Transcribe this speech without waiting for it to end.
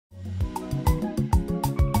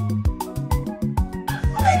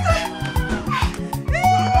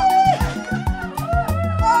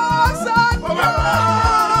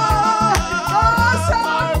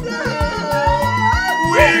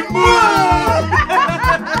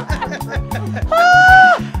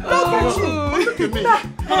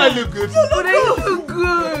look good? You look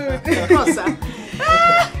good.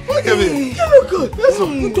 Look at me. You look good.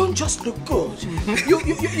 You don't just look good.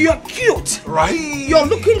 You're cute. Right? You're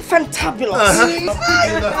looking fantabulous.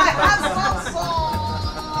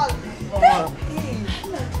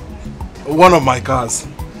 One of my cars.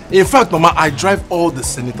 In fact, Mama, I drive all the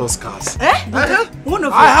senators' cars. One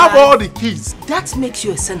of I have all the keys. That makes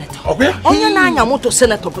you a senator. Okay.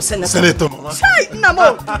 Senator, Mama.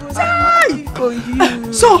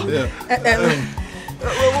 So,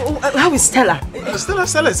 how is Stella?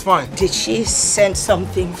 Stella is fine. Did she send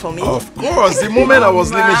something for me? Of course. The moment I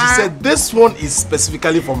was leaving, she said, this one is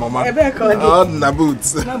specifically for Mama.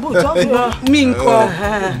 Boots.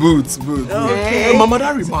 Boots. Okay. Mama,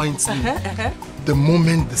 that reminds me. The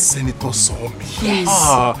moment the senator saw me, yes.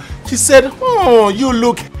 She said, oh, you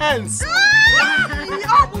look handsome.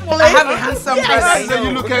 I have a handsome person. I said, you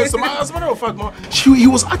look handsome. As a matter of fact, Mama, he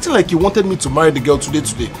was acting like he wanted me to marry the girl today.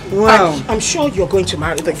 Wow. I'm sure you're going to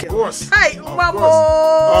marry the girl. Of course. Hi,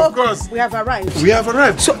 Mama. Of course. We have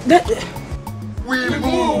arrived. So we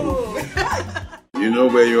move. You know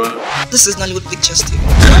where you are? This is Nollywood Pictures TV.